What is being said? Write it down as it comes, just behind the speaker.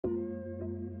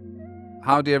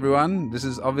Howdy, everyone. This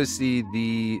is obviously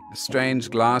the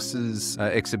Strange Glasses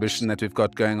exhibition that we've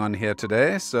got going on here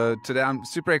today. So today I'm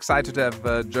super excited to have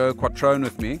Joe Quattrone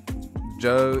with me.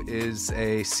 Joe is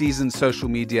a seasoned social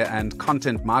media and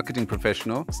content marketing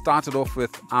professional. Started off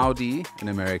with Audi in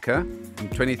America. In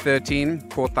 2013,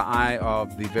 caught the eye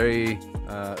of the very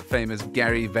famous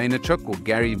Gary Vaynerchuk, or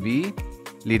Gary V,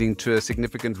 leading to a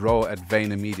significant role at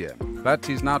VaynerMedia. But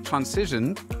he's now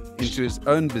transitioned into his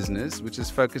own business, which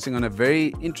is focusing on a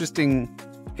very interesting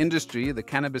industry, the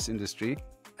cannabis industry.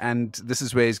 And this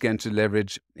is where he's going to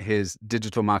leverage his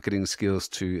digital marketing skills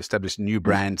to establish new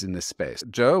brands in this space.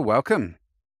 Joe, welcome.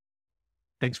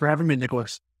 Thanks for having me,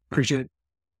 Nicholas. Appreciate it.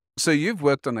 So you've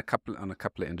worked on a couple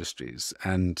of industries,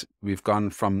 and we've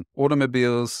gone from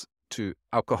automobiles to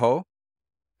alcohol,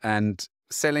 and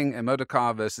selling a motor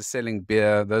car versus selling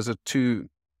beer. Those are two,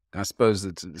 I suppose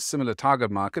it's a similar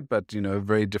target market, but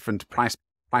very different price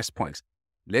points.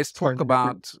 Let's talk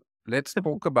about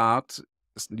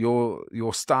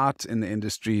your start in the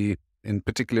industry, in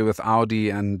particular with Audi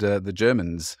and the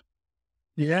Germans.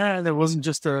 Yeah, there wasn't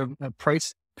just a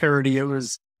price parity; it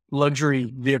was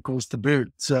luxury vehicles to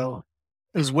boot. So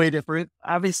it was way different.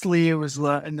 Obviously, it was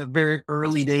in the very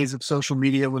early days of social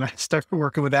media when I started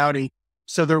working with Audi.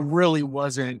 So there really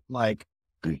wasn't like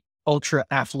ultra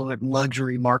affluent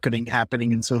luxury marketing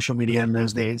happening in social media in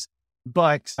those days.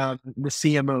 But the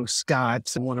CMO,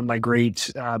 Scott, one of my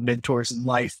great mentors in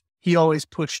life, he always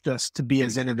pushed us to be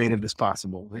as innovative as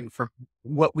possible. And for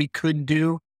what we could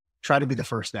do, try to be the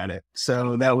first at it.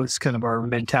 So that was kind of our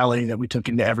mentality that we took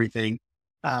into everything,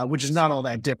 which is not all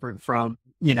that different from,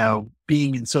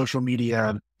 being in social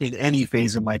media in any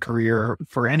phase of my career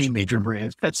for any major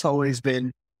brand. That's always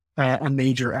been a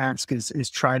major ask is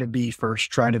try to be first,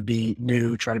 try to be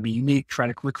new, try to be unique, try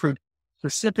to recruit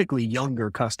specifically younger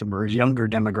customers, younger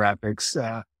demographics.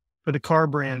 For the car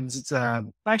brands, it's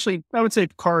actually, I would say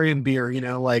car and beer,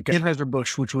 like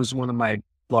Anheuser-Busch, which was one of my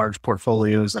large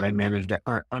portfolios that I managed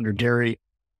under Gary.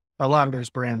 A lot of those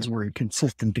brands were in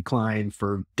consistent decline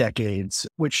for decades,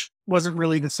 which wasn't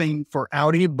really the same for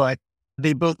Audi, but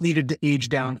they both needed to age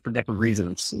down for different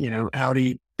reasons.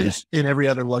 Audi and every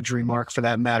other luxury mark for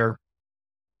that matter,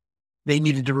 they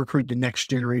needed to recruit the next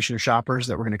generation of shoppers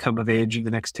that were going to come of age in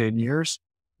the next 10 years.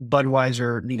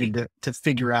 Budweiser needed to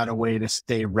figure out a way to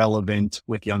stay relevant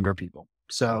with younger people.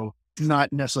 So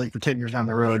not necessarily for 10 years down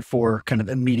the road, for kind of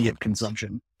immediate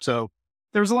consumption. So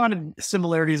there's a lot of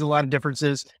similarities, a lot of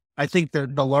differences. I think the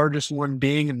largest one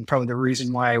being, and probably the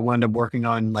reason why I wound up working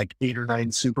on like 8 or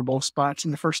 9 Super Bowl spots in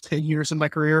the first 10 years of my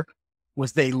career,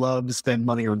 was they love to spend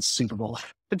money on Super Bowl.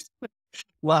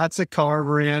 Lots of car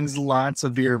brands, lots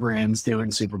of beer brands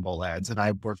doing Super Bowl ads, and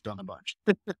I worked on a bunch.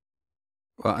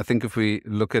 Well, I think if we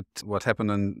look at what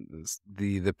happened on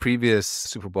the previous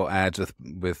Super Bowl ads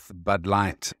with Bud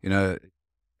Light,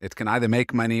 it can either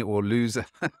make money or lose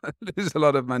lose a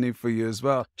lot of money for you as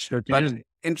well. Sure can. But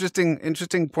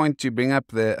interesting point you bring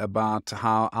up there about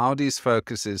how Audi's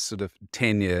focus is sort of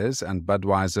 10 years and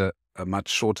Budweiser a much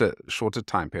shorter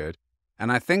time period.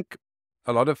 And I think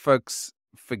a lot of folks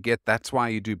forget that's why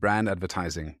you do brand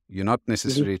advertising. You're not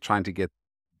necessarily trying to get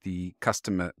the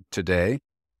customer today.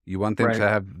 You want them to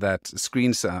have that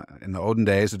in the olden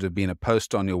days, it would have been a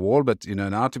post on your wall, but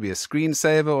now to be a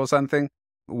screensaver or something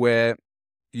where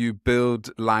you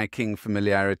build liking,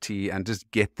 familiarity, and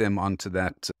just get them onto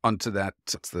that.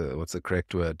 What's the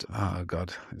correct word? Oh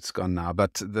God, it's gone now.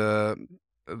 But the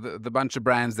bunch of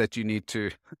brands that you need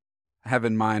to have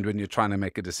in mind when you're trying to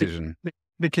make a decision.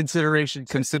 The consideration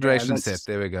set.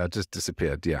 There we go. It just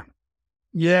disappeared. Yeah.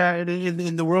 Yeah.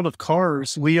 In the world of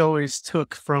cars, we always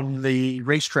took from the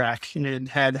racetrack and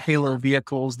had halo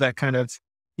vehicles that kind of,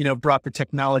 brought the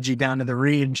technology down to the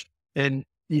range. And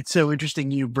it's so interesting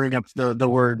you bring up the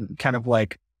word kind of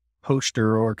like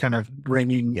poster, or kind of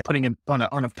putting it on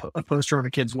a poster on a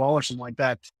kid's wall or something like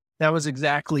that. That was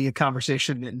exactly a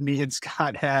conversation that me and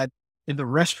Scott had in the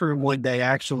restroom one day,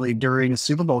 actually, during a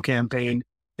Super Bowl campaign.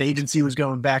 The agency was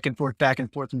going back and forth.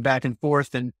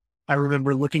 And I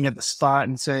remember looking at the spot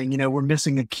and saying, we're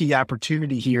missing a key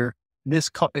opportunity here. This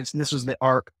was the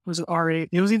was it R8?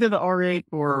 It was either the R8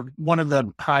 or one of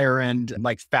the higher end,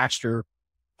 like faster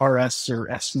RS or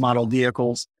S model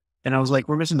vehicles. And I was like,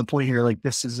 we're missing the point here. Like,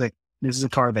 this is a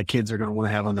car that kids are going to want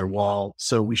to have on their wall.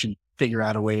 So we should figure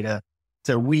out a way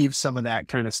to weave some of that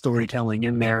kind of storytelling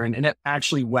in there. And it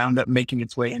actually wound up making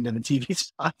its way into the TV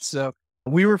spot. So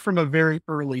we were from a very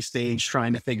early stage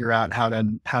trying to figure out how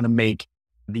to make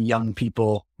the young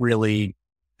people really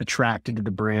attracted to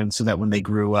the brand, so that when they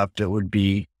grew up, it would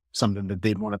be something that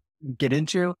they'd want to get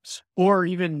into, or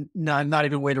even not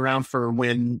even wait around for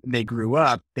when they grew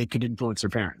up, they could influence their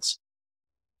parents.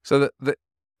 So the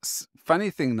funny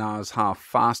thing now is how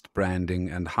fast branding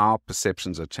and how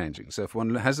perceptions are changing. So if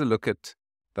one has a look at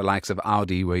the likes of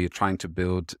Audi, where you're trying to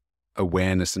build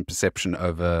awareness and perception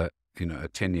over, a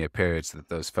 10-year period so that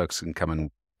those folks can come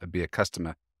and be a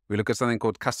customer, we look at something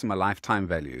called customer lifetime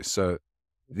value. So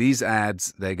these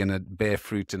ads, they're going to bear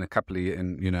fruit in a couple of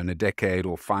in a decade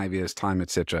or 5 years time,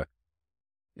 etc.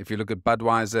 If you look at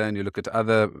Budweiser and you look at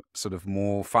other sort of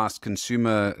more fast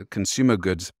consumer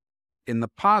goods, in the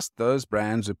past, those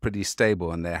brands were pretty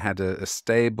stable and they had a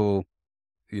stable,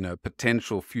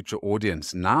 potential future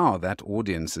audience. Now that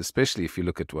audience, especially if you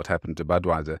look at what happened to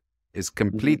Budweiser, is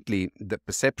completely, the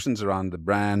perceptions around the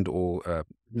brand or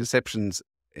perceptions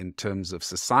in terms of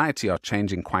society are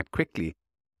changing quite quickly.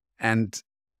 And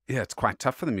yeah, it's quite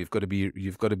tough for them. You've got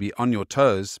to be on your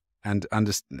toes and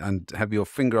have your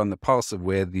finger on the pulse of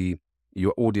where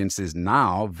your audience is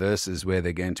now versus where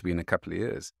they're going to be in a couple of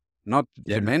years. Not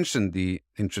to mention the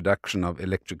introduction of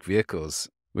electric vehicles,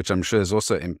 which I'm sure is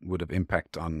also would have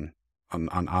impact on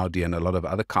Audi and a lot of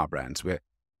other car brands, where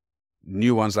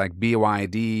new ones like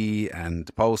BYD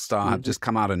and Polestar have just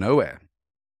come out of nowhere.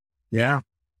 Yeah.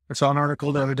 I saw an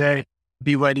article the other day.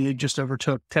 BYD just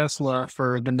overtook Tesla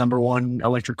for the #1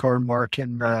 electric car mark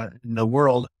in the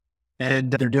world.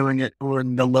 And they're doing it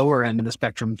on the lower end of the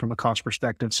spectrum from a cost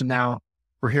perspective. So now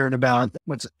we're hearing about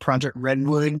Project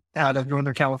Redwood out of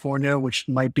Northern California, which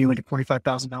might be like a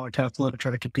 $25,000 Tesla to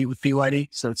try to compete with BYD.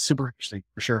 So it's super interesting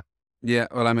for sure. Yeah,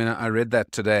 well, I mean, I read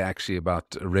that today actually about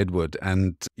Redwood.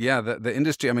 And yeah, the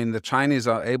industry, I mean, the Chinese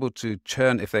are able to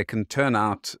if they can turn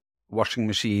out washing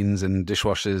machines and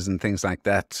dishwashers and things like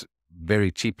that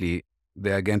very cheaply,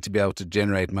 they are going to be able to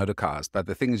generate motor cars. But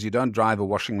the thing is, you don't drive a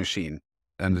washing machine,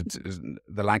 and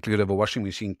the likelihood of a washing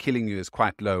machine killing you is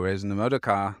quite low, whereas in the motor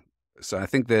car, so I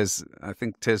think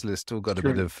Tesla's still got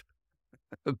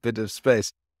a bit of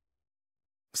space.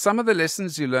 Some of the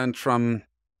lessons you learned from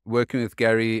working with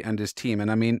Gary and his team,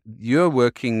 and I mean, you're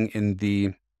working in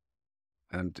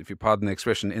and if you pardon the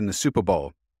expression, in the Super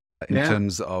Bowl in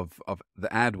terms of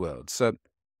the ad world. So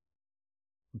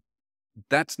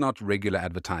that's not regular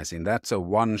advertising. That's a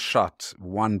one shot,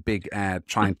 one big ad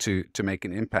trying to make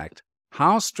an impact.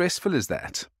 How stressful is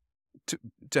that?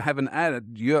 To have an ad,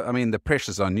 I mean, the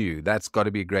pressure's on you. That's got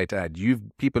to be a great ad.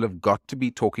 People have got to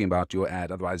be talking about your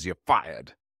ad, otherwise you're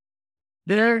fired.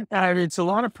 It's a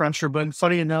lot of pressure, but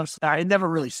funny enough, I never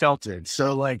really felt it.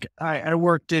 So like I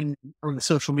worked on the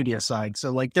social media side.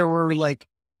 So like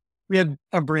we had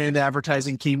a brand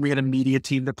advertising team. We had a media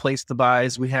team that placed the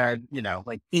buys. We had,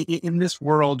 in this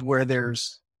world where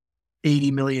there's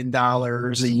 $80 million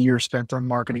a year spent on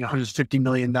marketing, $150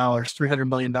 million, $300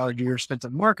 million a year spent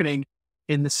on marketing.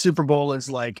 In the Super Bowl is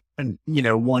like,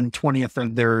 1/20th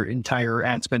of their entire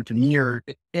ad spend for the year.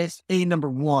 It's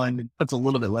 #1, puts a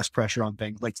little bit less pressure on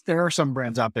things. Like there are some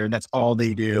brands out there, that's all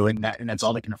they do and that's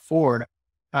all they can afford.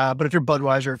 But if you're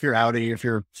Budweiser, if you're Audi, if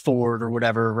you're Ford or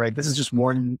whatever, right, this is just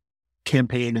one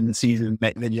campaign in the season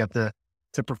that you have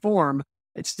to perform.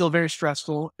 It's still very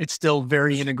stressful. It's still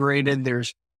very integrated.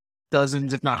 There's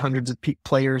dozens, if not hundreds of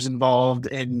players involved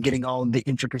in getting all of the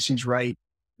intricacies right.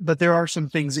 But there are some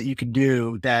things that you can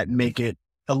do that make it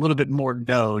a little bit more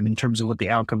known in terms of what the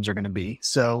outcomes are going to be.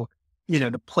 So,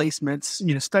 the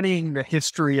placements, studying the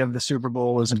history of the Super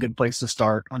Bowl is a good place to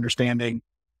start, understanding,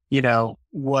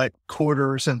 what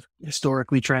quarters have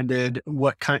historically trended,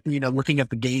 what kind, looking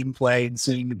at the gameplay and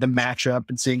seeing the matchup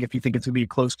and seeing if you think it's going to be a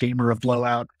close game or a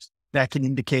blowout. That can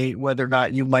indicate whether or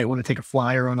not you might want to take a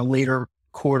flyer on a later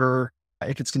quarter.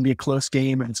 If it's going to be a close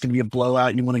game and it's going to be a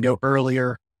blowout, you want to go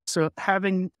earlier. So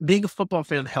being a football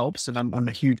fan helps, and I'm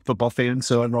a huge football fan.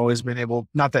 So I've always been able,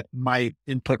 not that my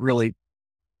input really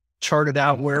charted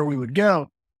out where we would go,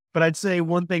 but I'd say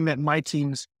one thing that my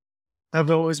teams have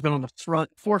always been on the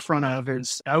forefront of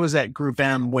is I was at Group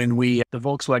M when the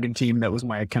Volkswagen team, that was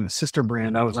my kind of sister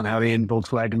brand. I was on Audi and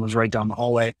Volkswagen was right down the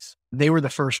hallway. They were the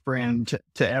first brand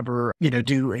to ever,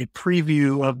 do a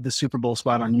preview of the Super Bowl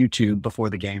spot on YouTube before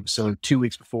the game. So 2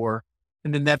 weeks before,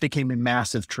 and then that became a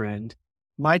massive trend.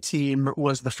 My team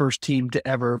was the first team to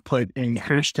ever put a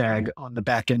hashtag on the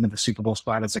back end of the Super Bowl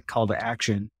spot as a call to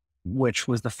action, which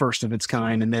was the first of its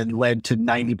kind, and then led to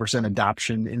 90%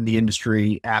 adoption in the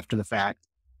industry after the fact.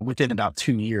 Within about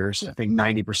 2 years, I think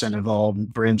 90% of all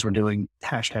brands were doing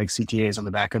hashtag CTAs on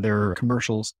the back of their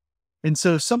commercials. And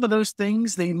so some of those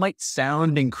things, they might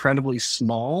sound incredibly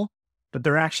small, but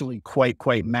they're actually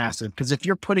quite massive. Because if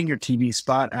you're putting your TV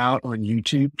spot out on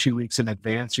YouTube 2 weeks in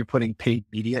advance, you're putting paid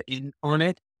media in on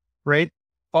it, right?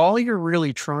 All you're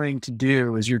really trying to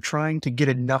do is you're trying to get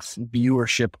enough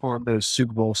viewership on those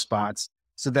Super Bowl spots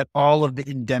so that all of the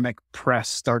endemic press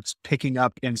starts picking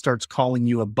up and starts calling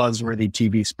you a buzzworthy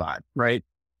TV spot, right?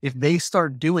 If they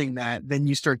start doing that, then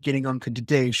you start getting on the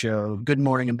Today Show, Good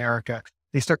Morning America.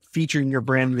 They start featuring your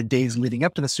brand in the days leading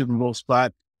up to the Super Bowl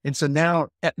spot. And so now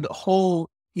the whole,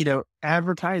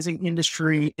 advertising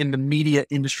industry and the media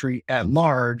industry at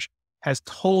large has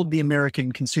told the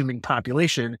American consuming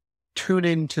population, tune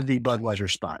into the Budweiser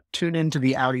spot, tune into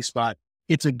the Audi spot.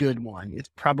 It's a good one. It's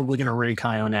probably going to rank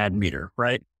high on ad meter,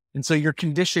 right? And so you're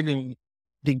conditioning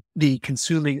the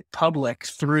consuming public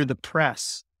through the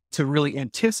press to really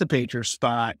anticipate your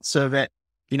spot so that,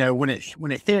 when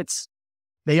it hits,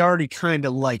 they already kind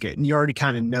of like it and you already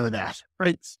kind of know that,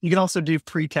 right? You can also do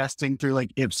pre-testing through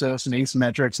like Ipsos and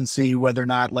Asymmetrics and see whether or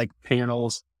not like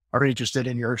panels are interested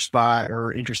in your spot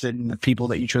or interested in the people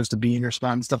that you chose to be in your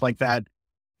spot and stuff like that.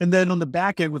 And then on the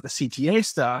back end with the CTA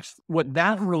stuff, what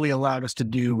that really allowed us to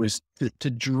do was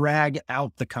to drag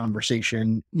out the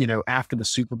conversation, after the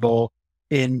Super Bowl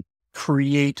and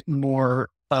create more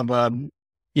of a,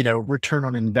 return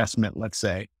on investment, let's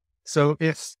say. So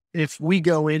if we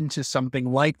go into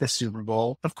something like the Super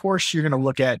Bowl, of course, you're going to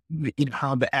look at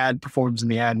how the ad performs in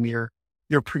the ad mirror.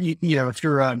 If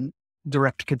you're a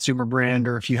direct to consumer brand,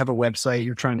 or if you have a website,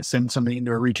 you're trying to send somebody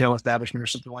into a retail establishment or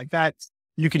something like that,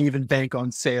 you can even bank on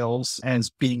sales as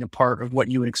being a part of what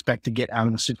you would expect to get out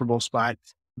of the Super Bowl spot.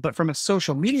 But from a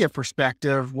social media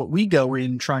perspective, what we go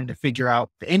in trying to figure out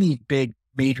any big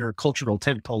major cultural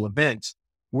tentpole event,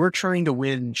 we're trying to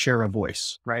win share of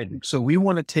voice, right? So we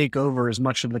want to take over as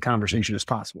much of the conversation as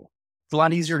possible. It's a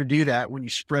lot easier to do that when you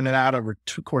spread it out over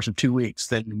the course of 2 weeks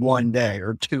than one day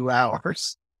or 2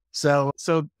 hours. So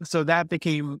that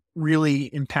became really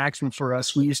impactful for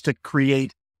us. We used to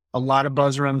create a lot of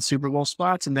buzz around the Super Bowl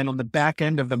spots. And then on the back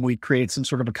end of them, we'd create some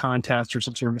sort of a contest or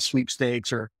some sort of a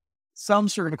sweepstakes or some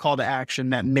sort of a call to action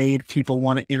that made people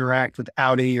want to interact with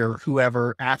Audi or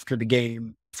whoever after the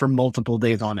game for multiple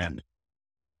days on end.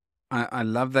 I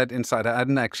love that insight. I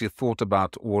hadn't actually thought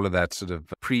about all of that sort of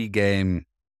pre-game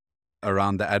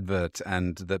around the advert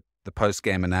and the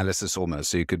post-game analysis almost.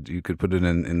 So you could put it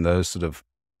in those sort of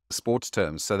sports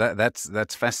terms. So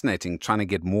that's fascinating, trying to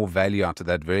get more value out of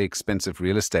that very expensive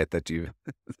real estate that you've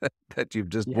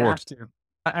just bought.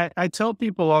 I tell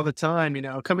people all the time,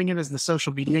 coming in as the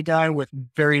social media guy with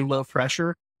very low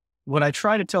pressure, what I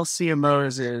try to tell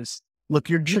CMOs is, look,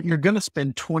 you're going to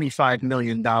spend $25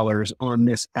 million on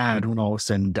this ad when all is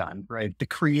said and done, right? The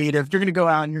creative, you're going to go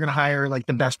out and you're going to hire like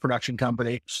the best production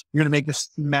company. You're going to make this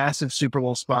massive Super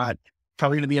Bowl spot,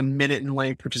 probably going to be a minute in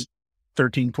length, which is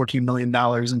 $13-14 million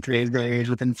in today's age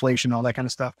with inflation, all that kind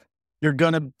of stuff. You're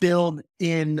going to build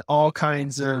in all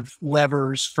kinds of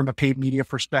levers from a paid media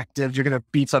perspective. You're going to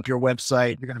beef up your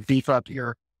website. You're going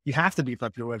to you have to beef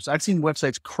up your website. I've seen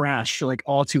websites crash like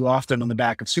all too often on the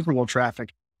back of Super Bowl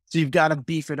traffic. So you've got to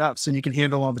beef it up so you can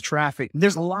handle all the traffic.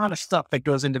 There's a lot of stuff that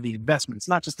goes into the investment. It's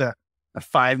not just a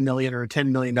 $5 million or a $10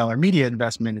 million media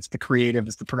investment. It's the creative,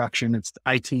 it's the production, it's the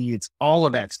IT, it's all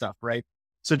of that stuff, right?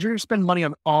 So if you're going to spend money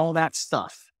on all that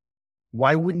stuff,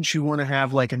 why wouldn't you want to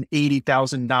have like an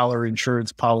 $80,000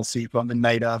 insurance policy on the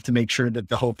night of to make sure that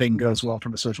the whole thing goes well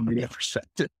from a social media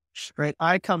perspective, right?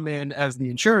 I come in as the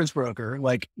insurance broker.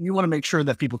 Like, you want to make sure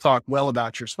that people talk well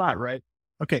about your spot, right?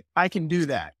 Okay, I can do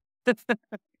that.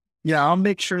 Yeah, I'll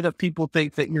make sure that people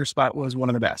think that your spot was one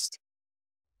of the best.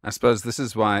 I suppose this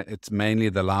is why it's mainly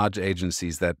the large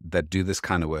agencies that do this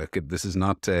kind of work. This is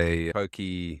not a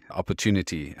pokey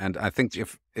opportunity. And I think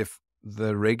if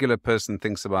the regular person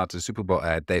thinks about a Super Bowl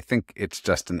ad, they think it's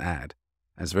just an ad.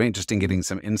 And it's very interesting getting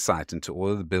some insight into all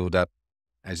of the build up.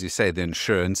 As you say, the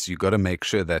insurance, you got to make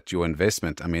sure that your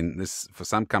investment, I mean, this, for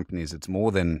some companies, it's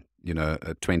more than,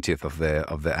 a 20th of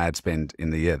their ad spend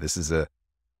in the year. This is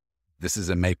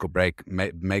a make or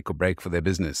break for their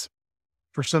business.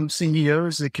 For some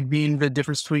CEOs, it could mean the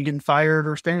difference between getting fired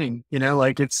or staying.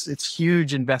 It's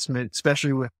huge investment,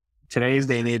 especially with today's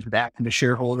day and age with active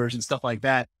shareholders and stuff like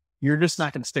that. You're just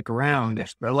not going to stick around.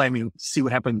 See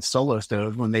what happened in Solo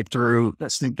Stove when they threw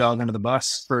that Snoop Dogg under the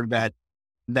bus for that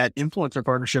influencer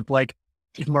partnership. Like,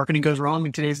 if marketing goes wrong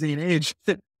in today's day and age,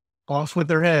 off with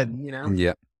their head.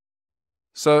 Yeah.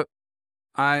 So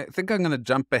I think I'm going to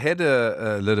jump ahead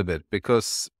a little bit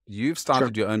because you've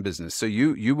started your own business. So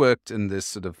you worked in this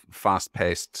sort of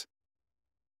fast-paced,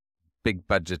 big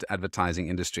budget advertising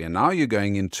industry, and now you're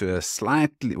going into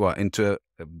into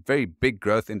a very big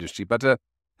growth industry, but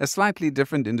a slightly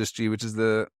different industry, which is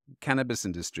the cannabis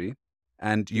industry.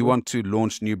 And you want to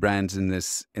launch new brands in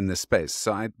this space.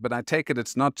 So I take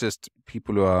it's not just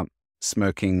people who are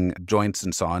smoking joints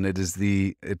and so on. It is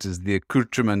the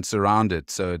accoutrements around it.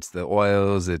 So it's the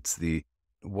oils, it's the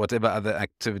whatever other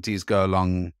activities go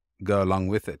along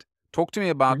with it. Talk to me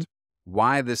about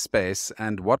why this space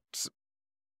and what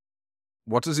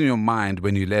was in your mind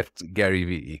when you left Gary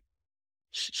Vee?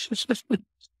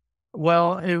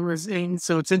 Well,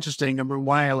 so it's interesting. Number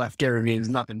why I left Gary Vee is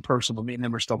nothing personal. Me and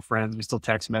him are still friends. We still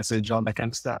text message, all that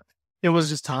kind of stuff. It was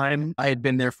just time. I had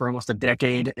been there for almost a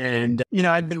decade and,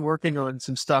 I'd been working on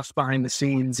some stuff behind the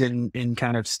scenes in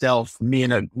kind of stealth. Me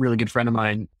and a really good friend of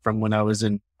mine from when I was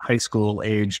in high school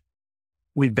age,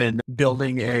 we've been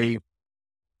building a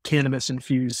cannabis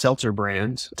infused seltzer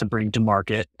brand to bring to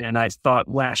market. And I thought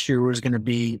last year was going to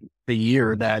be the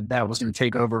year that was going to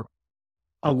take over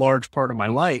a large part of my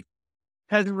life.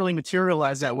 Hasn't really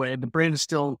materialized that way. The brand is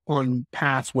still on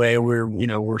pathway where,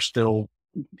 we're still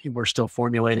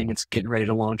formulating. It's getting ready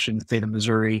to launch in the state of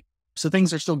Missouri. So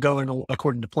things are still going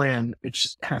according to plan. It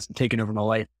just hasn't taken over my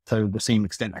life to the same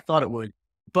extent I thought it would.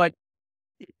 But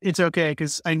it's okay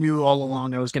because I knew all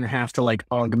along I was going to have to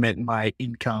augment my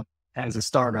income as a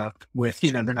startup with,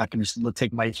 they're not going to just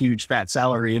take my huge fat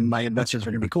salary and my investors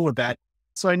are going to be cool with that.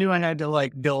 So I knew I had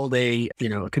to build a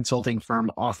consulting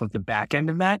firm off of the back end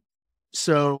of that.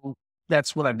 So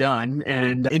that's what I've done.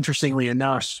 And interestingly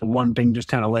enough, one thing just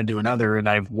kind of led to another. And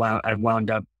I've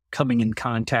wound up coming in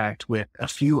contact with a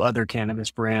few other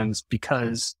cannabis brands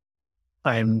because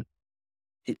I'm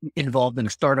involved in a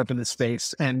startup in this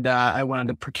space. And I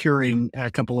wound up procuring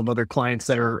a couple of other clients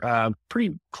that are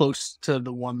pretty close to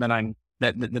the one that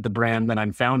the brand that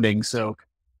I'm founding. So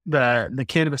the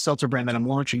cannabis seltzer brand that I'm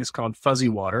launching is called Fuzzy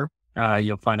Water.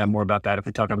 You'll find out more about that if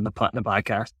we talk about the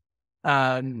podcast.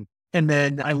 And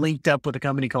then I linked up with a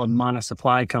company called Mana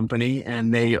Supply Company,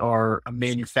 and they are a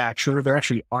manufacturer. They're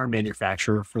actually our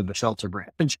manufacturer for the seltzer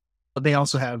brand. But they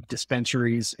also have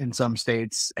dispensaries in some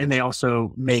states, and they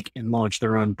also make and launch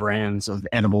their own brands of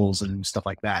edibles and stuff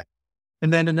like that.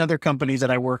 And then another company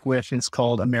that I work with is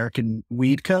called American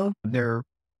Weed Co.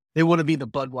 They want to be the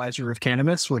Budweiser of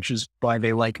cannabis, which is why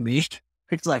they like me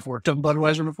because I've worked on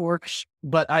Budweiser before.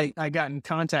 But I got in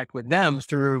contact with them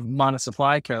through Mana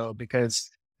Supply Co. because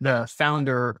the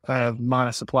founder of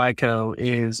Mana Supply Co.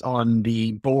 is on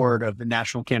the board of the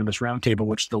National Cannabis Roundtable,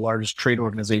 which is the largest trade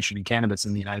organization in cannabis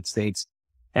in the United States.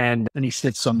 And he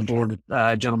sits on the board with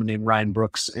a gentleman named Ryan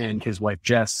Brooks and his wife,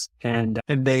 Jess. And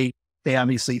they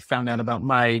obviously found out about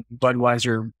my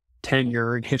Budweiser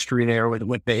tenure and history there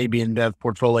with the AB InBev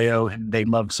portfolio. And they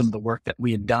loved some of the work that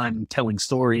we had done telling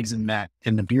stories in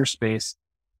the beer space.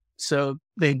 So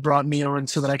they brought me on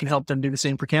so that I can help them do the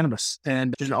same for cannabis.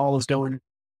 And all is going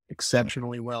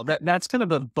exceptionally well. That's kind of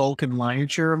the bulk and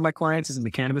lion's share of my clients is in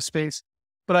the cannabis space.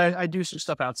 But I do some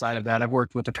stuff outside of that. I've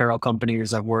worked with apparel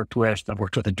companies. I've worked with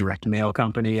a direct mail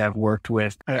company.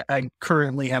 I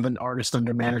currently have an artist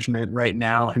under management right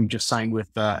now who just signed with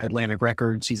Atlantic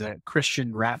Records. He's a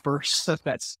Christian rapper. So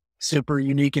that's super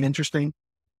unique and interesting.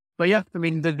 But yeah, I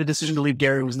mean, the decision to leave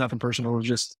Gary was nothing personal. It was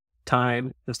just time.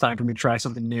 It was time for me to try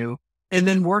something new. And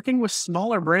then working with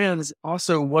smaller brands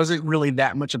also wasn't really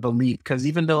that much of a leap because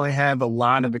even though I have a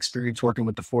lot of experience working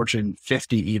with the Fortune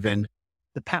 50, even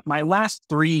my last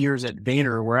 3 years at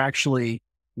Vayner were actually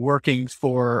working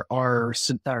for our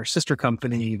sister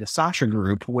company, the Sasha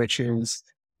Group, which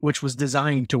was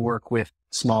designed to work with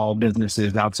small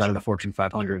businesses outside of the Fortune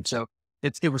 500. So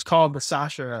it was called the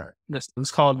Sasha. It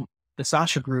was called the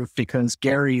Sasha Group because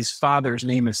Gary's father's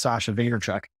name is Sasha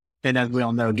Vaynerchuk. And as we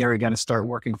all know, Gary got to start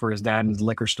working for his dad in his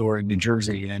liquor store in New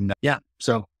Jersey. And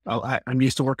so I'm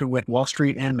used to working with Wall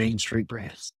Street and Main Street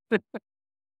brands.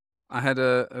 I had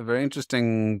a very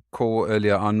interesting call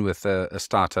earlier on with a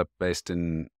startup based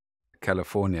in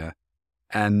California.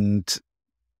 And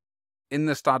in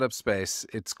the startup space,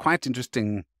 it's quite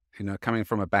interesting, coming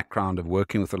from a background of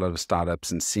working with a lot of startups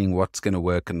and seeing what's going to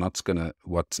work and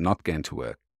what's not going to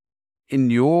work. In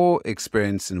your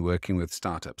experience in working with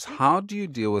startups, how do you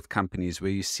deal with companies where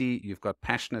you see you've got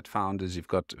passionate founders, you've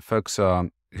got folks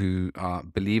who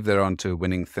believe they're onto a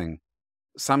winning thing?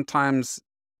 Sometimes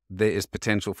there is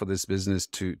potential for this business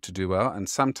to do well, and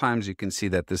sometimes you can see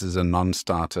that this is a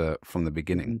non-starter from the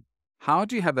beginning. How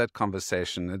do you have that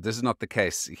conversation? This is not the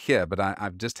case here, but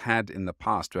I've just had in the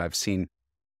past where I've seen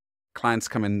clients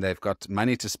come in, they've got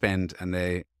money to spend, and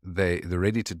they're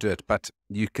ready to do it, but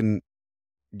you can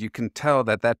tell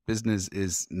that business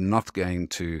is not going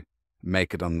to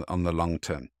make it on the long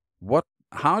term.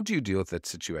 How do you deal with that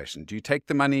situation? Do you take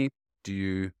the money? Do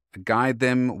you guide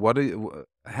them?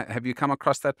 Have you come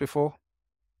across that before?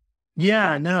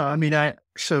 Yeah, no, I mean,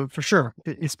 so for sure,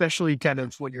 especially kind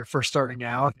of when you're first starting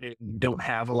out and you don't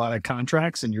have a lot of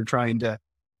contracts and you're trying to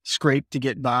scrape to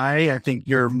get by. I think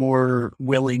you're more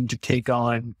willing to take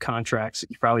on contracts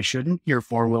that you probably shouldn't. You're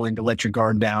more willing to let your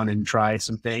guard down and try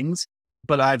some things.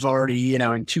 But I've already,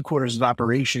 in 2 quarters of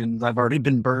operations, I've already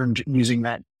been burned using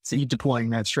that,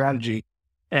 deploying that strategy.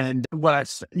 And what I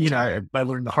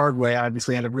learned the hard way. I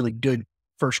obviously had a really good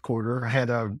first quarter. I had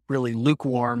a really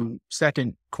lukewarm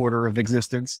second quarter of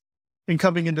existence. And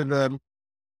coming into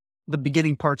the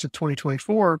beginning parts of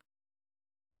 2024,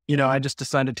 I just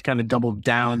decided to kind of double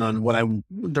down on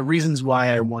the reasons why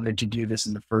I wanted to do this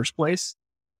in the first place.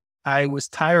 I was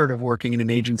tired of working in an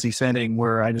agency setting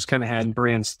where I just kind of had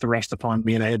brands thrust upon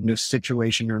me and I had no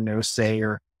situation or no say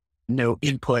or no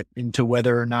input into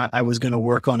whether or not I was going to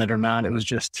work on it or not. It was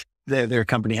just their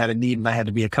company had a need and I had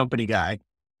to be a company guy.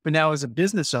 But now as a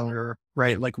business owner,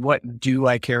 right, like what do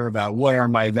I care about? What are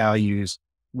my values?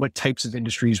 What types of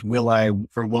industries will I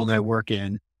work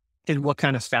in? And what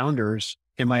kind of founders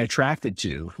am I attracted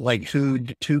to? Like who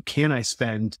can I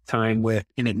spend time with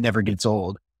and it never gets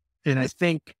old? And I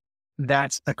think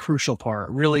that's a crucial part,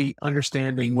 really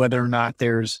understanding whether or not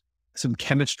there's some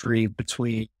chemistry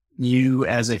between you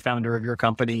as a founder of your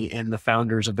company and the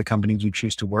founders of the companies you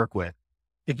choose to work with.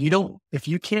 If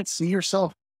you can't see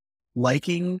yourself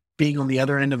liking being on the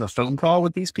other end of a phone call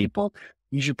with these people,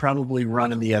 you should probably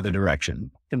run in the other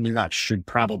direction. And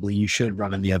you should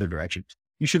run in the other direction.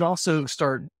 You should also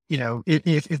start,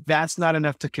 if that's not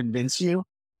enough to convince you,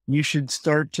 you should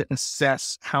start to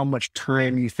assess how much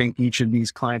time you think each of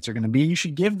these clients are going to be. You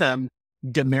should give them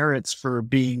demerits for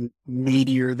being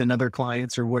needier than other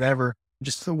clients or whatever.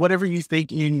 Just whatever you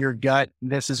think in your gut,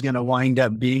 this is going to wind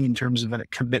up being in terms of a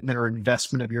commitment or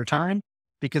investment of your time.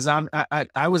 Because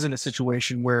I was in a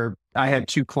situation where I had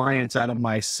 2 clients out of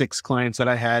my 6 clients that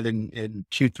I had in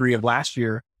Q3 of last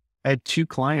year. I had 2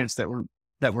 clients that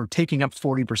were taking up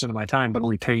 40% of my time, but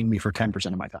only paying me for 10%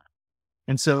 of my time.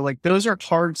 And so like, those are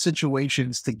hard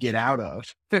situations to get out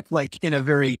of, like in a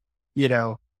very,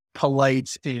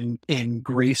 polite and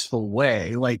graceful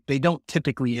way. Like they don't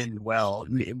typically end well.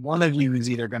 One of you is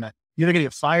either going to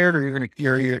get fired or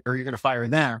you're going to fire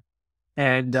them.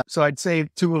 And so I'd say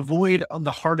to avoid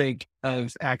the heartache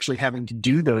of actually having to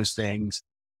do those things,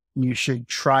 you should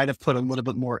try to put a little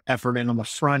bit more effort in on the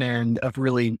front end of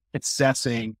really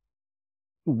assessing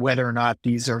whether or not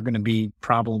these are going to be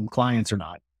problem clients or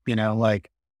not.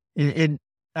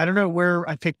 I don't know where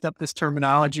I picked up this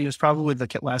terminology. It was probably the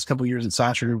last couple of years at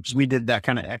Sasha, because we did that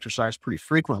kind of exercise pretty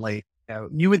frequently.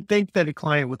 You would think that a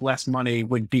client with less money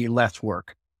would be less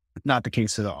work. Not the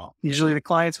case at all. Usually the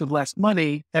clients with less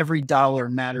money, every dollar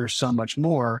matters so much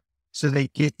more. So they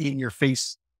get in your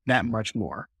face that much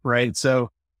more. Right.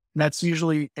 So that's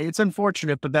it's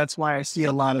unfortunate, but that's why I see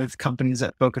a lot of companies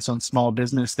that focus on small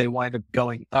business. They wind up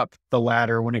going up the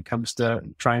ladder when it comes to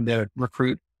trying to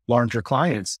recruit larger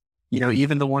clients.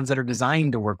 Even the ones that are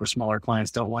designed to work with smaller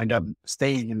clients don't wind up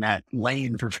staying in that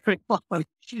lane for very long.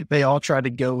 They all try to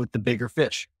go with the bigger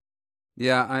fish.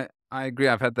 Yeah, I agree.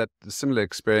 I've had that similar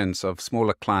experience of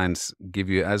smaller clients give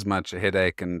you as much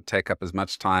headache and take up as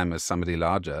much time as somebody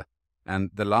larger. And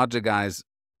the larger guys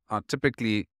are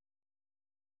typically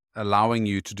allowing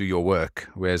you to do your work,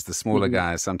 whereas the smaller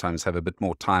guys sometimes have a bit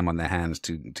more time on their hands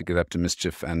to get up to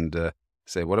mischief and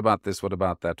say, what about this? What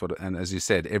about that? And as you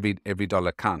said, every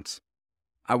dollar counts.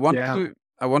 I want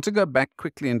to go back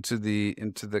quickly into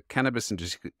the cannabis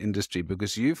industry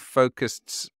because you've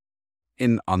focused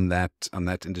in on that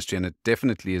industry, and it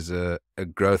definitely is a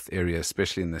growth area,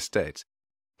 especially in the States.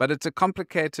 But it's a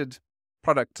complicated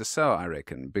product to sell, I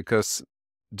reckon, because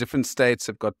different states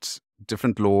have got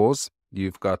different laws.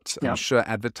 You've got, I'm sure,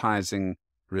 advertising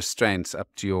restraints up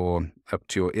to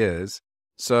your ears.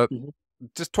 So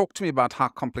just talk to me about how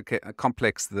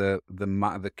complex the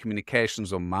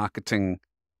communications or marketing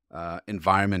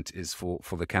environment is for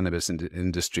the cannabis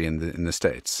industry in the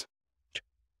States.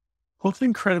 Well, it's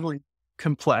incredibly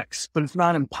complex, but it's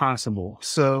not impossible.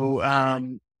 So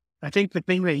I think the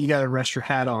thing that you got to rest your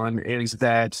hat on is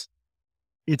that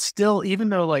it's still, even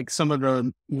though like some of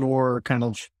the more kind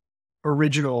of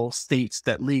original states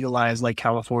that legalize, like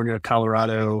California,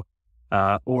 Colorado,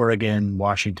 Oregon,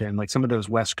 Washington, like some of those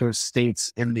West Coast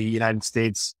states in the United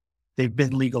States, they've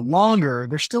been legal longer.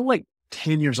 They're still like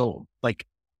 10 years old, like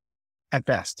at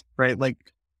best, right? Like,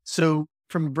 so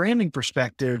from a branding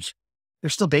perspective, they're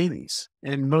still babies,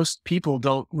 and most people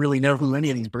don't really know who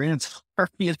any of these brands are.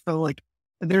 Like,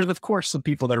 there's of course some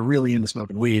people that are really into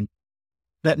smoking weed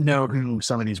that know who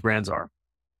some of these brands are,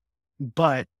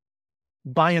 but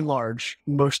by and large,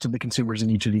 most of the consumers in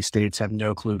each of these states have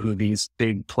no clue who these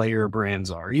big player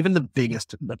brands are. Even the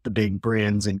biggest of the big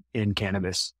brands in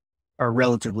cannabis have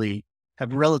relatively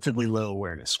low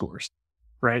awareness scores,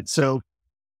 right? So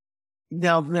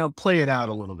now play it out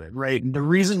a little bit, right? The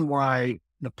reason why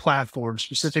the platforms,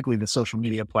 specifically the social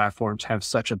media platforms, have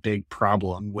such a big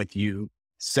problem with you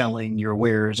selling your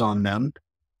wares on them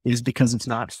is because it's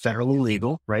not federally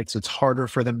legal, right? So it's harder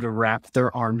for them to wrap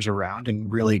their arms around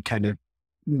and really kind of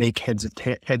make heads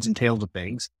and tails of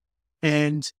things.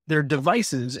 And their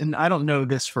devices, and I don't know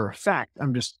this for a fact,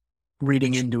 I'm just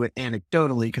reading into it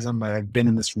anecdotally because I've been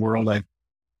in this world. I've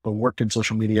worked in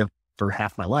social media for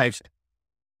half my life.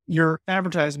 Your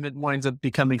advertisement winds up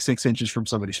becoming 6 inches from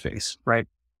somebody's face, right?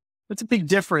 That's a big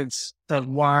difference of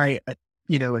why a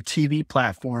TV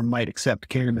platform might accept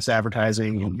cannabis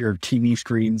advertising and your TV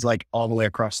screens like all the way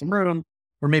across the room,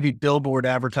 or maybe billboard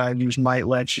advertisers might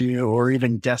let you, or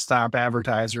even desktop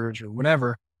advertisers or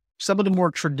whatever. Some of the more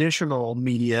traditional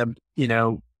media,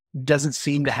 doesn't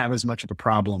seem to have as much of a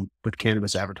problem with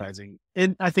cannabis advertising.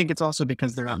 And I think it's also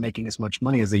because they're not making as much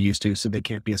money as they used to, so they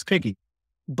can't be as picky.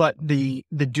 But the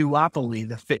duopoly,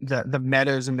 the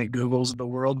Metas and the Googles of the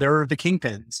world, they're the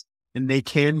kingpins, and they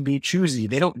can be choosy.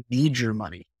 They don't need your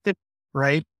money,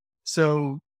 right?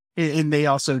 So, and they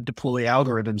also deploy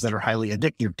algorithms that are highly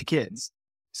addictive to kids.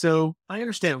 So I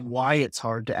understand why it's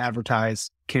hard to advertise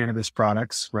cannabis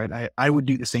products, right? I would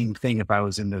do the same thing if I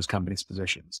was in those companies'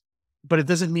 positions, but it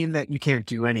doesn't mean that you can't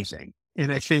do anything.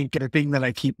 And I think the thing that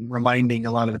I keep reminding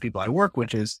a lot of the people I work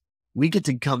with is we get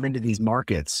to come into these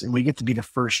markets and we get to be the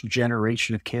first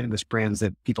generation of cannabis brands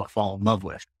that people fall in love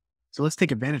with. So let's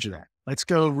take advantage of that. Let's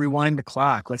go rewind the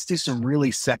clock. Let's do some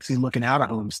really sexy looking out of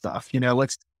home stuff.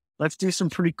 Let's do some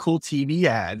pretty cool TV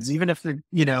ads, even if they're,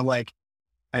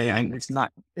 it's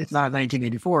not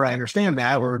 1984. I understand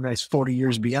that we're a nice 40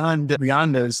 years beyond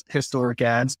those historic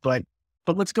ads, but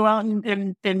let's go out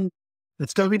and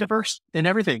let's go be the first in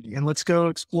everything, and let's go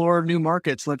explore new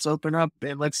markets. Let's open up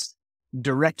and let's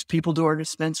direct people to our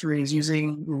dispensaries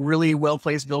using really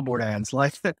well-placed billboard ads.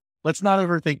 Let's not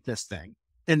overthink this thing.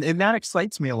 And that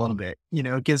excites me a little bit.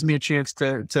 It gives me a chance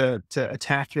to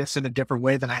attack this in a different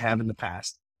way than I have in the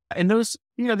past. And those,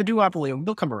 the duopoly,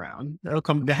 they'll come around.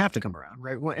 They have to come around,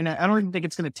 right? And I don't even think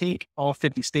it's going to take all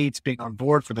 50 states being on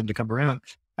board for them to come around.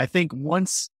 I think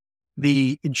once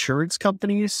the insurance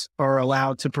companies are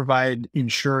allowed to provide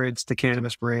insurance to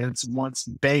cannabis brands, once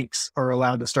banks are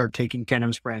allowed to start taking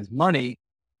cannabis brands money,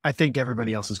 I think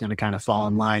everybody else is going to kind of fall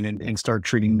in line and start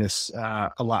treating this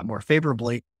a lot more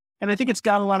favorably. And I think it's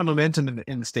got a lot of momentum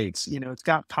in the States. It's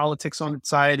got politics on its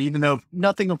side, even though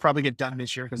nothing will probably get done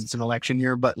this year because it's an election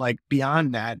year. But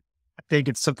beyond that, I think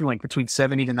it's something like between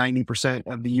 70 to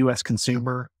 90% of the US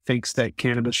consumer thinks that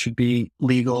cannabis should be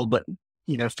legal, but,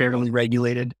 fairly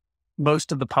regulated.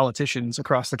 Most of the politicians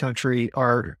across the country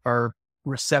are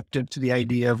receptive to the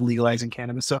idea of legalizing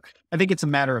cannabis. So I think it's a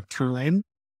matter of time.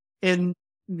 And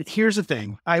here's the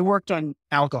thing. I worked on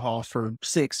alcohol for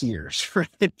 6 years,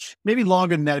 maybe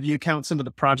longer than that if you count some of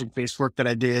the project-based work that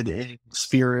I did in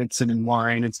spirits and in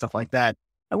wine and stuff like that.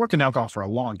 I worked in alcohol for a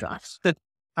long time.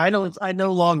 I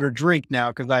no longer drink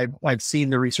now because I've seen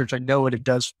the research. I know what it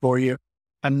does for you.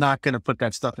 I'm not going to put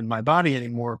that stuff in my body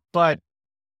anymore. But,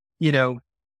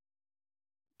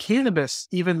 cannabis,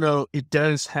 even though it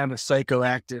does have a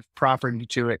psychoactive property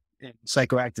to it, and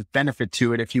psychoactive benefit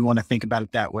to it, if you want to think about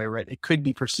it that way, right? It could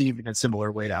be perceived in a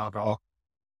similar way to alcohol.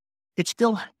 It's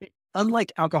still,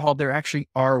 unlike alcohol, there actually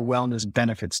are wellness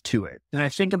benefits to it. And I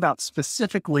think about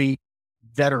specifically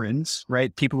veterans,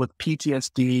 right? People with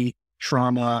PTSD,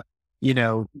 trauma,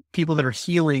 people that are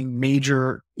healing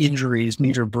major injuries,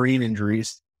 major brain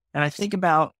injuries. And I think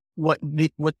about what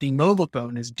the mobile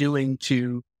phone is doing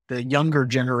to the younger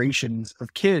generations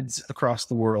of kids across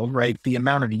the world, right? The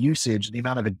amount of usage, the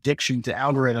amount of addiction to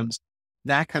algorithms,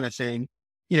 that kind of thing.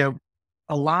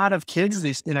 A lot of kids,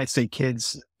 and I say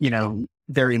kids,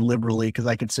 very liberally, because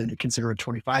I consider a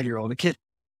 25-year-old a kid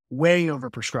way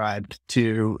overprescribed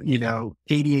to,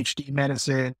 ADHD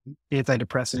medicine,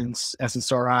 antidepressants,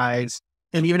 SSRIs.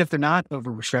 And even if they're not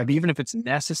overprescribed, even if it's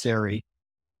necessary,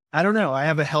 I don't know. I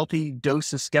have a healthy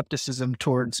dose of skepticism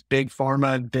towards big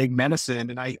pharma and big medicine.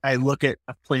 And I look at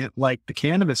a plant like the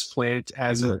cannabis plant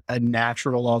as a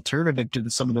natural alternative to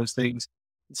some of those things.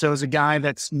 So as a guy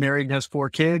that's married and has 4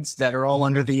 kids that are all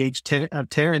under the age of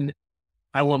 10,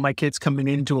 I want my kids coming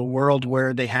into a world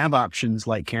where they have options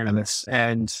like cannabis.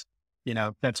 And,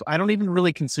 I don't even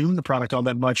really consume the product all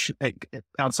that much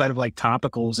outside of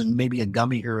topicals and maybe a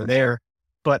gummy here or there.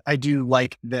 But I do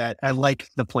like that. I like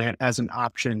the plant as an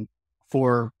option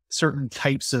for certain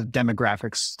types of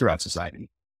demographics throughout society.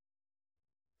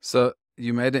 So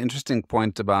you made an interesting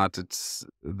point about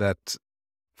that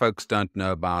folks don't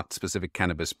know about specific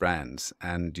cannabis brands,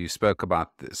 and you spoke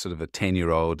about sort of a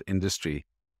 10-year-old industry.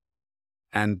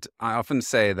 And I often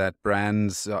say that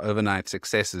brands are overnight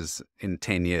successes in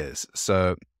 10 years.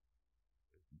 So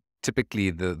typically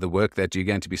the work that you're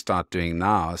going to be start doing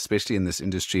now, especially in this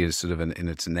industry, is sort of in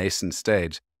its nascent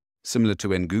stage, similar to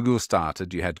when Google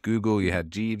started. You had Google, you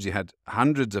had Jeeves, you had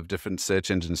hundreds of different search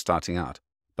engines starting out.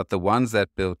 But the ones that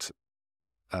built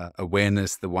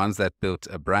awareness, the ones that built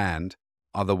a brand,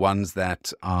 are the ones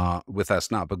that are with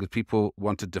us now, because people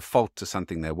want to default to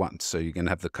something they want. So you can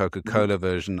have the Coca-Cola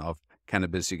version of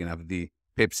cannabis, you can have the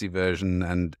Pepsi version,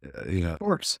 and Of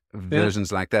course.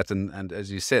 versions like that. And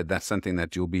as you said, that's something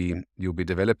that you'll be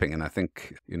developing. And I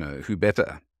think, who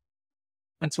better?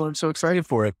 That's why I'm so excited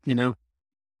for it.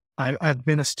 I've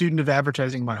been a student of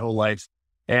advertising my whole life,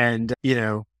 and,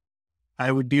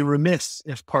 I would be remiss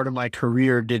if part of my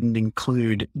career didn't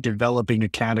include developing a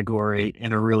category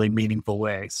in a really meaningful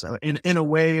way. So in a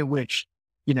way in which,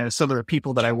 some of the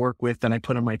people that I work with and I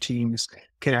put on my teams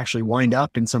can actually wind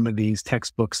up in some of these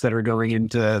textbooks that are going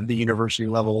into the university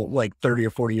level, like 30 or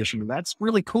 40 years from now. That's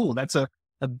really cool. That's a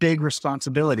big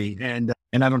responsibility, and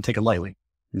I don't take it lightly.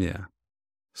 Yeah.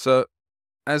 So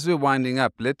as we're winding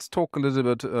up, let's talk a little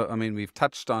bit. We've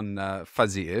touched on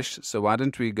Fuzzy-ish. So why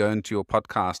don't we go into your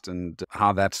podcast and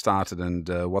how that started and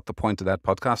what the point of that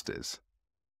podcast is?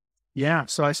 Yeah.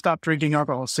 So I stopped drinking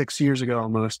alcohol 6 years ago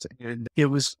almost, and it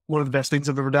was one of the best things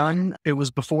I've ever done. It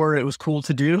was before it was cool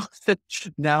to do.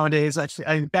 Nowadays,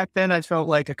 back then I felt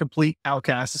like a complete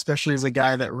outcast, especially as a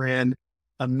guy that ran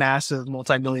a massive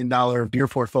multi-million-dollar beer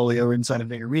portfolio inside of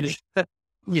VaynerMedia.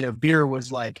 Beer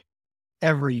was like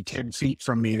every 10 feet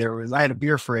from me. I had a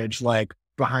beer fridge like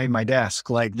behind my desk.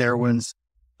 Like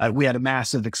we had a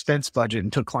massive expense budget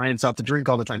and took clients out to drink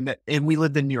all the time. And we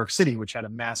lived in New York City, which had a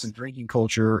massive drinking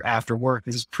culture after work.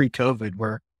 This is pre-COVID,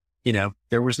 where,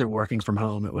 there was no working from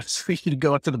home. It was, we could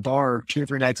go up to the bar 2 or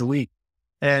 3 nights a week.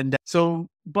 And so,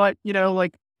 but,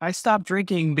 I stopped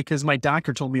drinking because my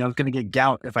doctor told me I was going to get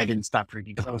gout if I didn't stop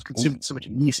drinking, because I was consuming so much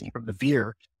yeast from the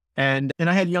beer. And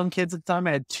I had young kids at the time.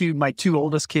 I had my 2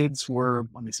 oldest kids were,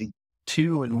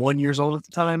 2 and 1 years old at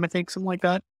the time, I think, something like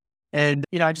that. And,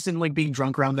 I just didn't like being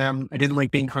drunk around them. I didn't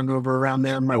like being hungover around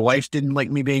them. My wife didn't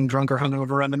like me being drunk or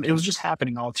hungover around them. It was just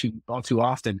happening all too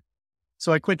often.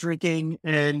 So I quit drinking,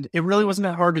 and it really wasn't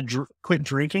that hard to quit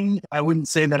drinking. I wouldn't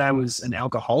say that I was an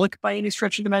alcoholic by any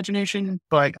stretch of the imagination,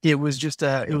 but it was just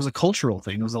it was a cultural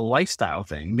thing. It was a lifestyle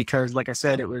thing, because like I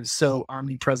said, it was so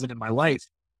omnipresent in my life.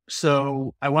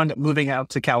 So I wound up moving out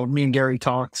to California. Me and Gary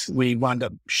talked. We wound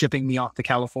up shipping me off to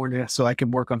California so I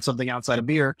could work on something outside of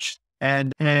beer.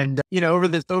 And over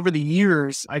the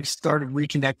years, I started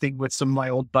reconnecting with some of my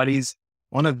old buddies.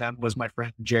 One of them was my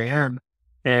friend JM,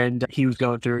 and he was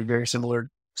going through very similar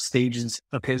stages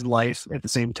of his life at the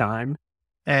same time.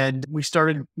 And we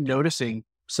started noticing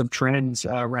some trends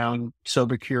around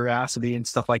sober curiosity and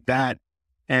stuff like that.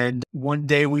 And one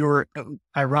day we were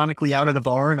ironically out at a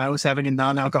bar, and I was having a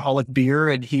non-alcoholic beer,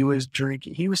 and he was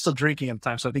still drinking at the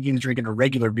time. So I think he was drinking a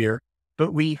regular beer.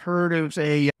 But we heard of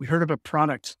a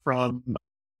product from, I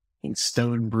think,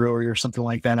 Stone Brewery or something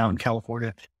like that out in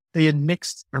California. They had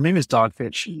mixed, or maybe it was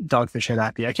Dogfish had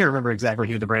IPA. I can't remember exactly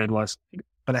who the brand was,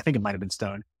 but I think it might have been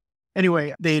Stone.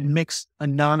 Anyway, they had mixed a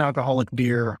non-alcoholic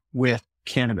beer with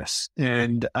cannabis,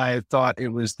 and I thought it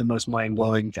was the most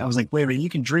mind-blowing. I was like, wait a minute, you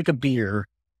can drink a beer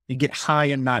and get high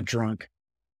and not drunk,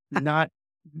 not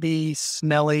be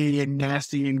smelly and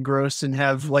nasty and gross and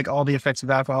have like all the effects of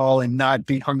alcohol and not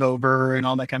be hungover and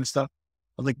all that kind of stuff.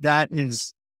 I was like, that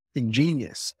is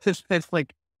ingenious. It's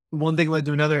like one thing led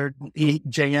to another.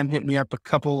 JM hit me up a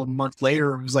couple of months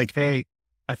later and was like, hey,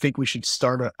 I think we should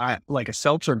start a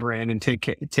seltzer brand and take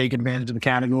advantage of the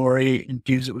category,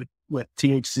 infuse it with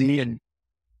THC. And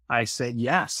I said,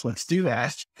 yes, let's do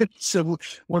that. So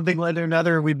one thing led to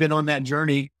another. We've been on that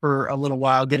journey for a little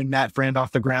while, getting that brand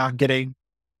off the ground, getting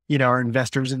our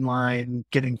investors in line,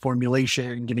 getting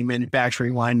formulation, getting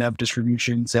manufacturing lined up,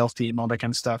 distribution, sales team, all that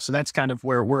kind of stuff. So that's kind of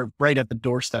where we're right at the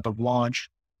doorstep of launch.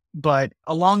 But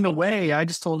along the way, I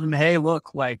just told him, hey,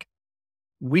 look, like,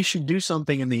 we should do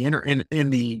something in the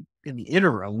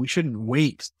interim. We shouldn't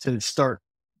wait to start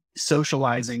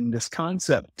socializing this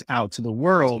concept out to the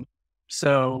world.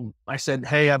 So I said,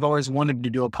 hey, I've always wanted to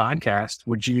do a podcast.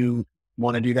 Would you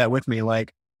want to do that with me?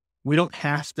 Like, we don't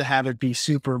have to have it be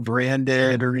super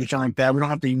branded or anything like that. We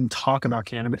don't have to even talk about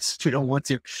cannabis if we don't want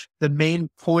to. The main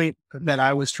point that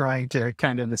I was trying to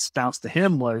kind of espouse to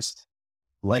him was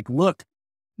like, look,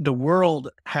 the world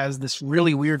has this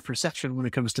really weird perception when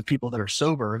it comes to people that are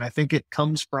sober. And I think it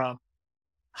comes from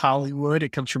Hollywood.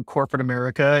 It comes from corporate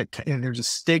America. And there's a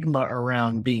stigma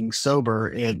around being sober.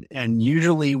 And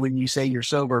usually when you say you're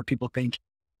sober, people think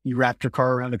you wrapped your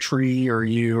car around a tree, or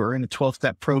you are in a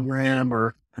 12-step program,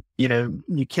 or,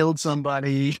 you killed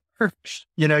somebody, or,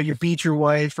 you beat your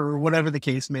wife, or whatever the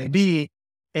case may be.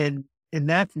 And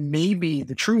that may be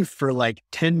the truth for like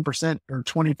 10% or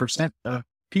 20% of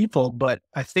people. But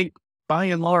I think by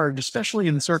and large, especially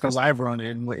in the circles I've run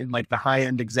in like the high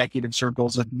end executive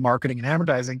circles of marketing and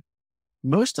advertising,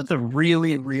 most of the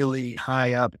really, really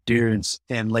high up dudes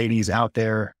and ladies out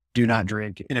there do not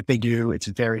drink. And if they do, it's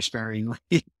very sparingly.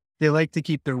 They like to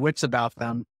keep their wits about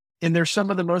them. And they're some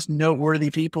of the most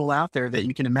noteworthy people out there that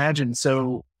you can imagine.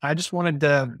 So I just wanted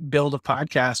to build a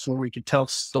podcast where we could tell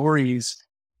stories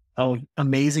of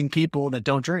amazing people that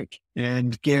don't drink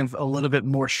and give a little bit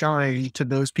more shine to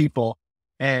those people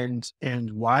and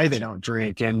why they don't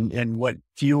drink and what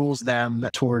fuels them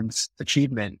towards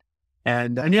achievement.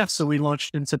 And yeah, so we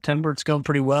launched in September. It's going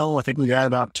pretty well. I think we got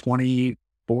about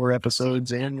 24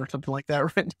 episodes in or something like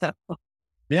that right now.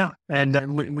 Yeah.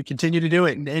 And we continue to do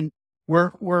it. And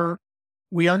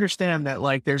we understand that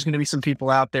like, there's going to be some people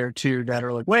out there too, that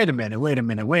are like, wait a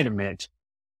minute.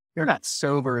 You're not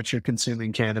sober if you're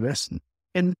consuming cannabis.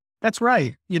 And that's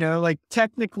right. Like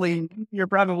technically you're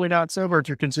probably not sober if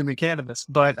you're consuming cannabis,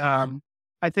 but,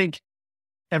 I think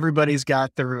everybody's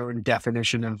got their own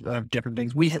definition of different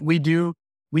things.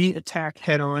 We attack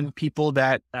head on people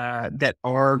that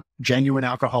are genuine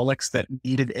alcoholics that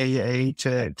needed AA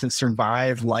to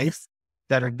survive life,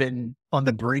 that have been on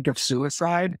the brink of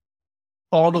suicide,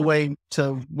 all the way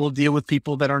to we'll deal with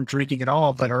people that aren't drinking at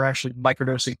all, but are actually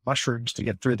microdosing mushrooms to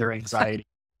get through their anxiety.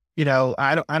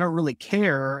 I don't really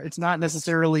care. It's not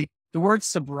necessarily the word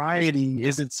sobriety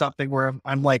isn't something where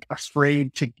I'm like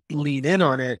afraid to lean in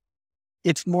on it.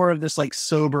 It's more of this like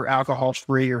sober alcohol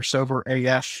free or sober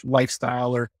AF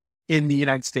lifestyle, or in the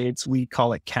United States, we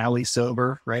call it Cali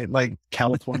sober, right? Like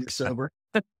California sober.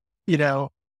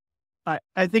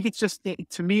 I think it's just,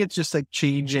 to me, it's just like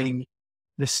changing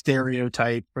the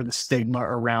stereotype or the stigma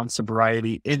around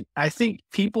sobriety. And I think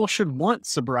people should want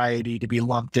sobriety to be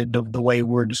lumped into the way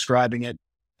we're describing it,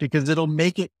 because it'll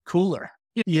make it cooler.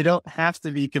 You don't have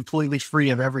to be completely free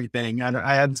of everything.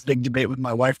 I had this big debate with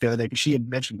my wife the other day because she had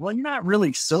mentioned, well, you're not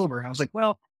really sober. And I was like,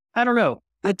 well, I don't know.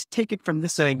 I had to take it from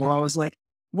this angle. I was like,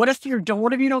 what if you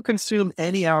don't consume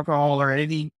any alcohol or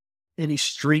any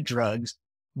street drugs,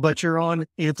 but you're on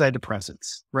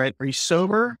antidepressants, right? Are you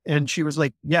sober? And she was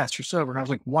like, yes, you're sober. And I was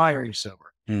like, why are you sober?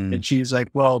 And she's like,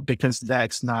 well, because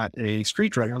that's not a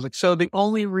street drug. And I was like, so the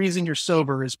only reason you're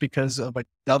sober is because of a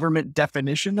government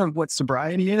definition of what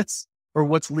sobriety is, or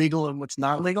what's legal and what's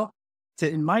not legal?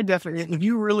 In my definition, if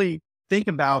you really think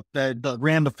about the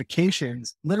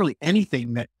ramifications, literally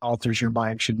anything that alters your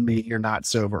mind should mean you're not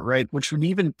sober, right? Which would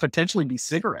even potentially be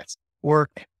cigarettes or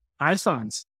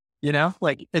iPhones.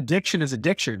 Like addiction is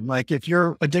addiction. Like if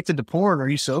you're addicted to porn, are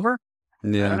you sober?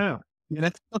 Yeah. I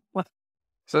don't know.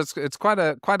 So it's quite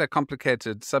a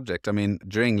complicated subject. I mean,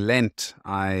 during Lent,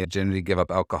 I generally give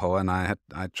up alcohol, and I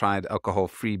tried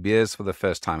alcohol-free beers for the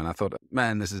first time, and I thought,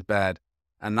 man, this is bad.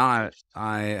 And now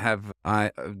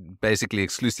I basically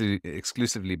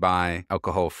exclusively buy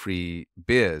alcohol-free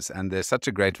beers, and there's such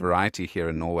a great variety here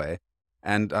in Norway.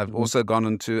 And I've also gone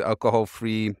into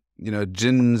alcohol-free,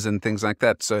 gins and things like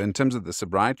that. So in terms of the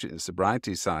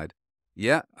sobriety side,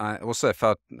 yeah, I also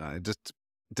felt I just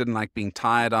didn't like being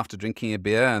tired after drinking a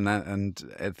beer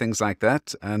and things like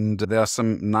that. And there are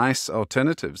some nice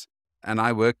alternatives. And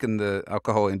I work in the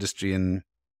alcohol industry in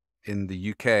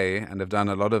the UK and have done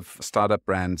a lot of startup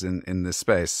brands in this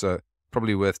space. So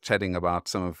probably worth chatting about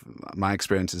some of my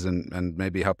experiences and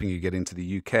maybe helping you get into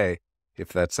the UK if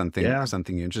that's something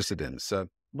you're interested in. So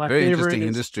very interesting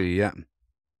industry. Yeah.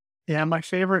 Yeah, my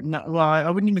favorite, I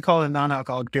wouldn't even call it a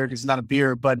non-alcoholic beer because it's not a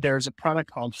beer, but there's a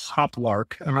product called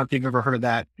Hoplark. I don't know if you've ever heard of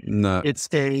that. No. It's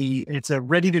a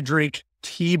ready-to-drink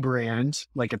tea brand.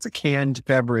 Like it's a canned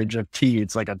beverage of tea.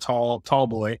 It's like a tall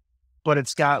boy, but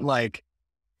it's got like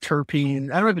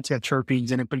terpene. I don't know if it's got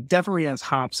terpenes in it, but it definitely has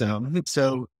hops in them.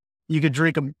 So you could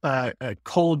drink a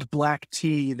cold black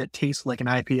tea that tastes like an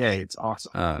IPA. It's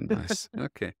awesome. Oh, nice.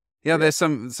 Okay. Yeah, there's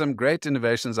some great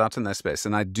innovations out in that space,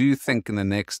 and I do think in the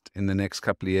next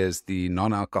couple of years, the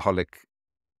non-alcoholic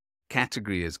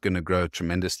category is going to grow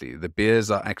tremendously. The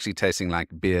beers are actually tasting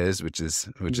like beers, which is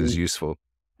useful,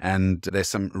 and there's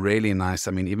some really nice.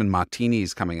 I mean, even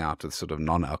martinis coming out with sort of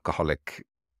non-alcoholic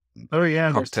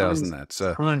cocktails and that.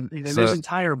 So there's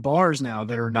entire bars now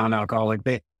that are non-alcoholic.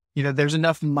 There's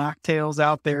enough mocktails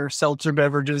out there, seltzer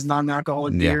beverages,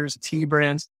 non-alcoholic beers, tea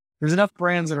brands. There's enough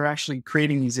brands that are actually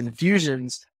creating these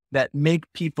infusions that make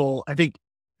people, I think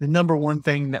the number one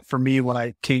thing that for me when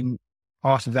I came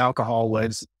off of alcohol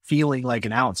was feeling like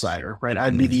an outsider, right?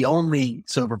 I'd be the only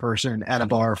sober person at a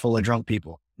bar full of drunk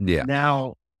people. Yeah.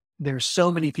 Now there's so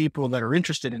many people that are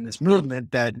interested in this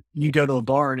movement that you go to a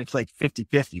bar and it's like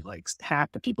 50-50, like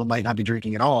half the people might not be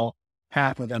drinking at all.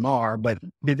 Half of them are, but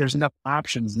there's enough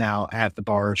options now at the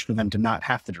bars for them to not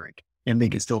have to drink and they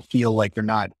can still feel like they're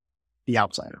not the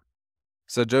outsider.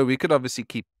 So Joe, we could obviously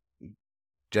keep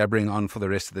jabbering on for the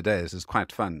rest of the day. This is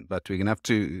quite fun, but we're gonna have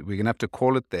to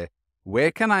call it there.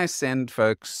 Where can I send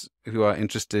folks who are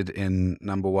interested in,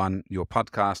 number one, your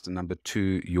podcast, and number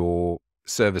two, your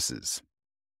services?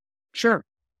 Sure.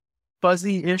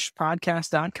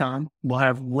 fuzzyishpodcast.com. We'll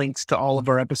have links to all of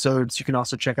our episodes. You can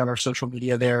also check out our social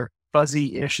media there.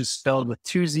 Fuzzy-ish is spelled with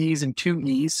 2 Z's and 2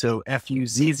 E's. So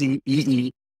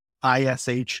FUZZEEISH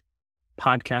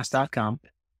podcast.com.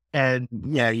 And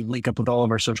yeah, you link up with all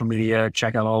of our social media,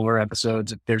 check out all of our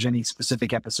episodes. If there's any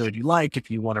specific episode you like,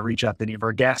 if you want to reach out to any of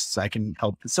our guests, I can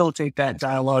help facilitate that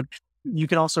dialogue. You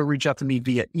can also reach out to me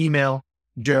via email,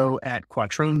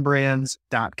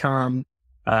 joe@quattronebrands.com.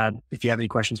 If you have any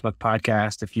questions about the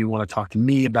podcast, if you want to talk to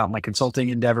me about my consulting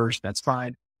endeavors, that's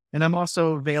fine. And I'm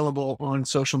also available on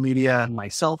social media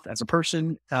myself as a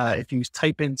person. If you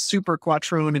type in Super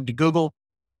Quattrone into Google,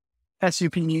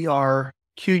 SuperQuattrone,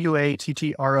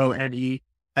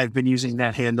 I've been using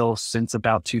that handle since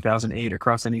about 2008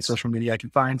 across any social media I can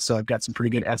find. So I've got some pretty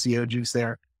good SEO juice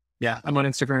there. Yeah, I'm on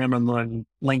Instagram, I'm on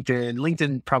LinkedIn.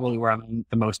 LinkedIn probably where I'm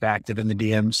the most active in the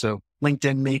DMs. So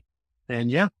LinkedIn me. And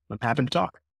yeah, I'm happy to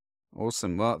talk.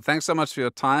 Awesome. Well, thanks so much for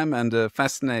your time and a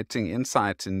fascinating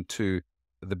insight into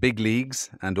the big leagues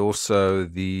and also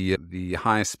the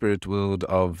high spirit world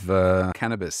of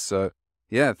cannabis. So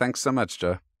yeah, thanks so much,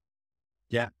 Joe.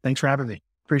 Yeah, thanks for having me.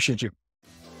 Appreciate you.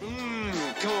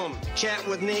 Come chat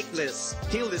with Nicholas.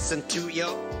 He'll listen to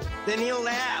you. Then he'll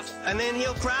laugh and then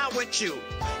he'll cry with you.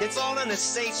 It's all in a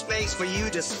safe space for you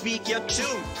to speak your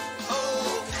truth.